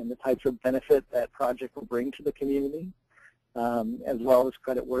the types of benefit that project will bring to the community, as well as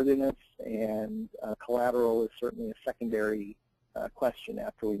creditworthiness, and collateral is certainly a secondary question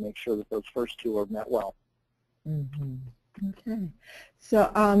after we make sure that those first 2 are met well. Mm-hmm. Okay. So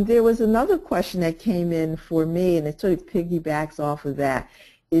there was another question that came in for me, and it sort of piggybacks off of that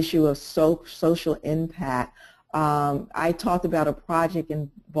issue of social impact. I talked about a project in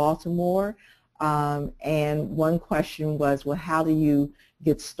Baltimore, and one question was, well, how do you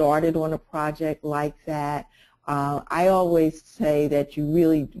get started on a project like that? I always say that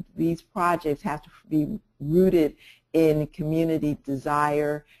these projects have to be rooted in community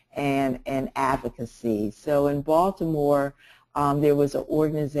desire and advocacy. So in Baltimore, there was an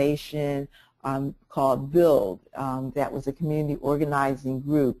organization called BUILD that was a community organizing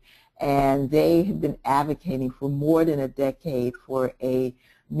group, and they have been advocating for more than a decade for a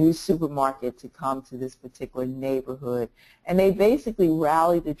new supermarket to come to this particular neighborhood. And they basically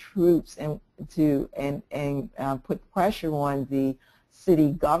rallied the troops and put pressure on the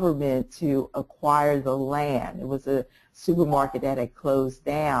city government to acquire the land. It was a supermarket that had closed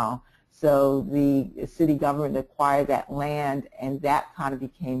down, so the city government acquired that land, and that kind of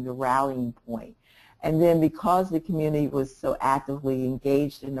became the rallying point. And then because the community was so actively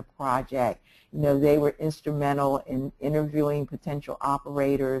engaged in the project, they were instrumental in interviewing potential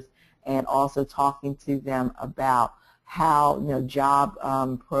operators and also talking to them about how job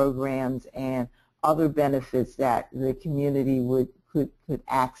programs and other benefits that the community could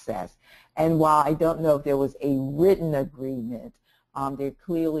access. And while I don't know if there was a written agreement, there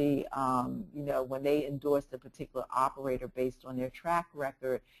clearly, when they endorsed a particular operator based on their track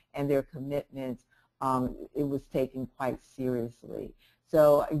record and their commitments, it was taken quite seriously.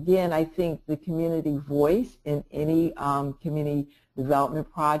 So again, I think the community voice in any community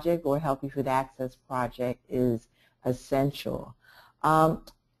development project or Healthy Food Access project is essential.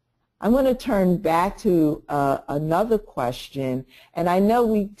 I'm going to turn back to another question, and I know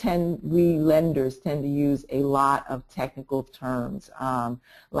we lenders tend to use a lot of technical terms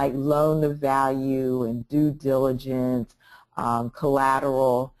like loan to value and due diligence,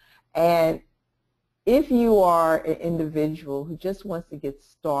 collateral, and if you are an individual who just wants to get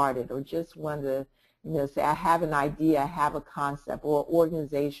started or just want to say, I have an idea, I have a concept, or an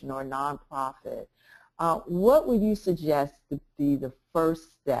organization or a nonprofit, what would you suggest to be the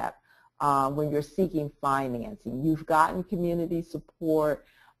first step when you're seeking financing? You've gotten community support,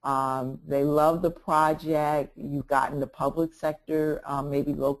 they love the project, you've gotten the public sector,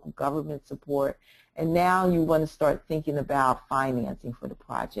 maybe local government support, and now you want to start thinking about financing for the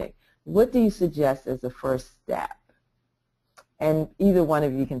project. What do you suggest as the first step? And either one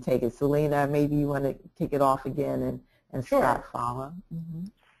of you can take it. Selena, maybe you want to kick it off again, and Sure. Scott follow. Mm-hmm.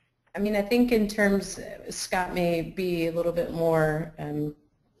 I mean, I think in terms, Scott may be a little bit more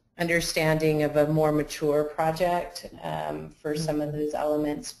understanding of a more mature project for some of those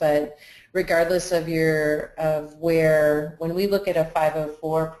elements, but regardless of when we look at a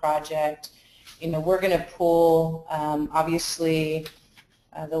 504 project, we're going to pull obviously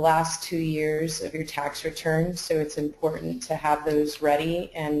the last 2 years of your tax return, so it's important to have those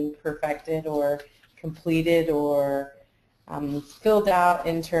ready and perfected or completed or filled out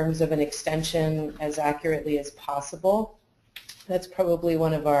in terms of an extension as accurately as possible. That's probably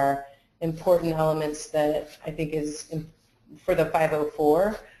one of our important elements that I think is for the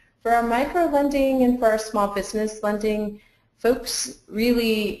 504. For our micro lending and for our small business lending, folks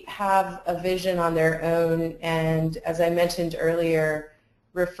really have a vision on their own, and as I mentioned earlier,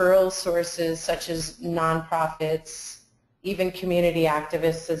 referral sources such as nonprofits, even community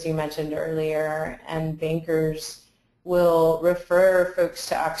activists, as you mentioned earlier, and bankers will refer folks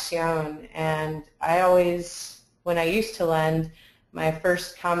to Acción. And I always, when I used to lend, my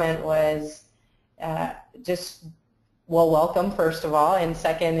first comment was welcome, first of all, and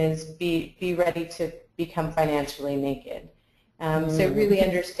second is be ready to become financially naked. So really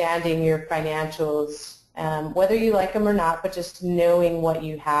understanding your financials, whether you like them or not, but just knowing what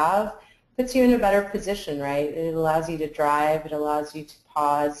you have puts you in a better position, right? It allows you to drive, it allows you to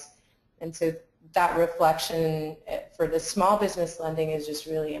pause, and so that reflection for the small business lending is just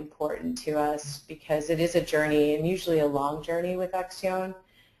really important to us because it is a journey, and usually a long journey with Acción.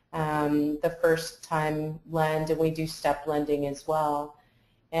 The first time lend, and we do step lending as well.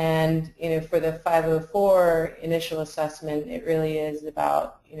 And for the 504 initial assessment, it really is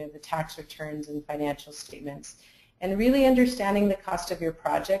about the tax returns and financial statements, and really understanding the cost of your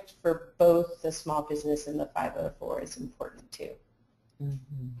project for both the small business and the 504 is important too.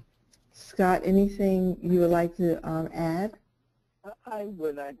 Mm-hmm. Scott, anything you would like to add? I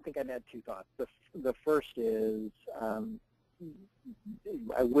think I'd add two thoughts. The first is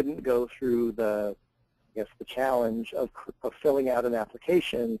I wouldn't go through the challenge of filling out an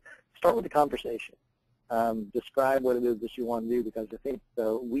application. Start with a conversation. Describe what it is that you want to do, because I think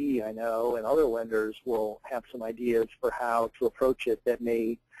I know, and other lenders will have some ideas for how to approach it that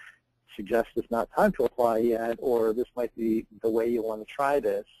may suggest it's not time to apply yet, or this might be the way you want to try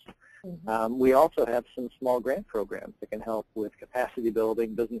this. Mm-hmm. We also have some small grant programs that can help with capacity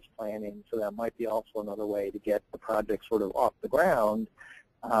building, business planning, so that might be also another way to get the project sort of off the ground,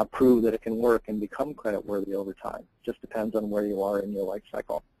 prove that it can work and become creditworthy over time. Just depends on where you are in your life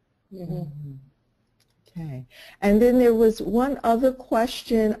cycle. Mm-hmm. Okay. And then there was one other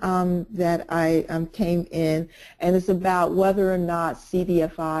question that I came in, and it's about whether or not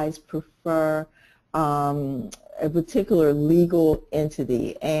CDFIs prefer a particular legal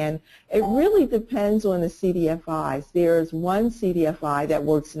entity, and it really depends on the CDFIs. There's one CDFI that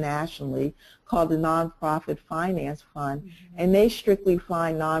works nationally called the Nonprofit Finance Fund, mm-hmm. and they strictly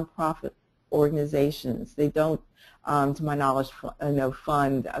fund nonprofit organizations. They don't, to my knowledge,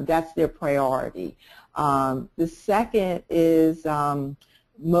 fund. That's their priority. The second is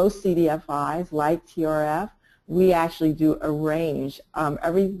most CDFIs, like TRF, we actually do arrange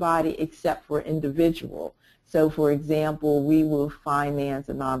everybody except for individual. So, for example, we will finance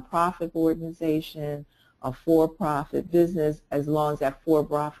a nonprofit organization, a for-profit business, as long as that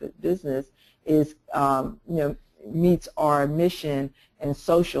for-profit business is, meets our mission and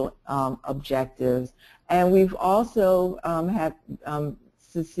social objectives. And we've also have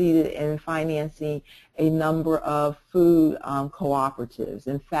succeeded in financing a number of food cooperatives.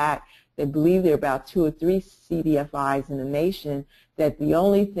 In fact, I believe there are about 2 or 3 CDFIs in the nation that the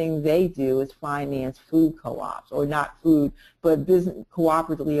only thing they do is finance food co-ops, or not food, but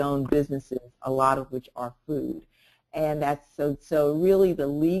cooperatively owned businesses, a lot of which are food. And that's so really the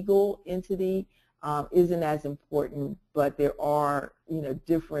legal entity isn't as important, but there are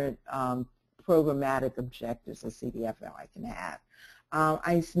different programmatic objectives a CDFI can have.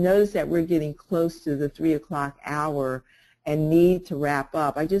 I noticed that we're getting close to the 3 o'clock hour and need to wrap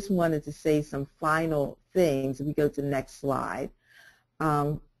up. I just wanted to say some final things. If we go to the next slide.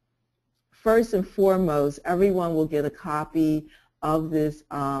 First and foremost, everyone will get a copy of this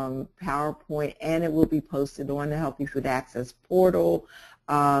PowerPoint, and it will be posted on the Healthy Food Access portal.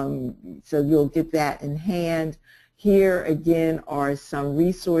 So you'll get that in hand. Here again are some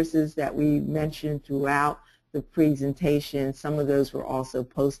resources that we mentioned throughout the presentation. Some of those were also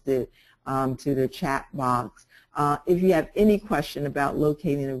posted to the chat box. If you have any question about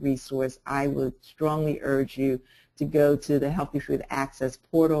locating a resource, I would strongly urge you to go to the Healthy Food Access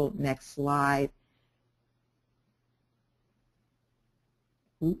portal. Next slide.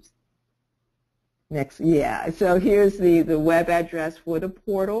 Oops. Next, yeah. So here's the web address for the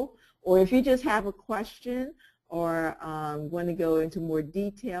portal. Or if you just have a question or want to go into more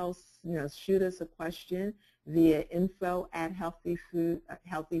details, shoot us a question via info@Healthy Food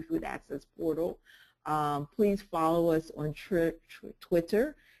Access Portal. Please follow us on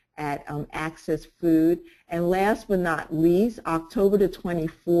Twitter at Access Food. And last but not least, October the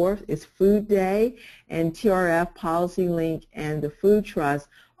 24th is Food Day, and TRF, Policy Link, and the Food Trust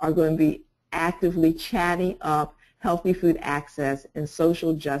are going to be actively chatting up healthy food access and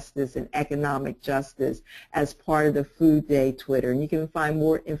social justice and economic justice as part of the Food Day Twitter. And you can find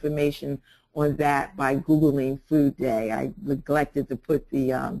more information on that by Googling Food Day. I neglected to put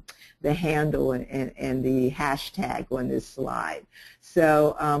the handle and the hashtag on this slide.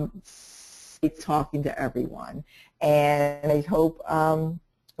 So talking to everyone. And I hope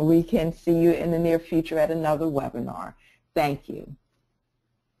we can see you in the near future at another webinar. Thank you.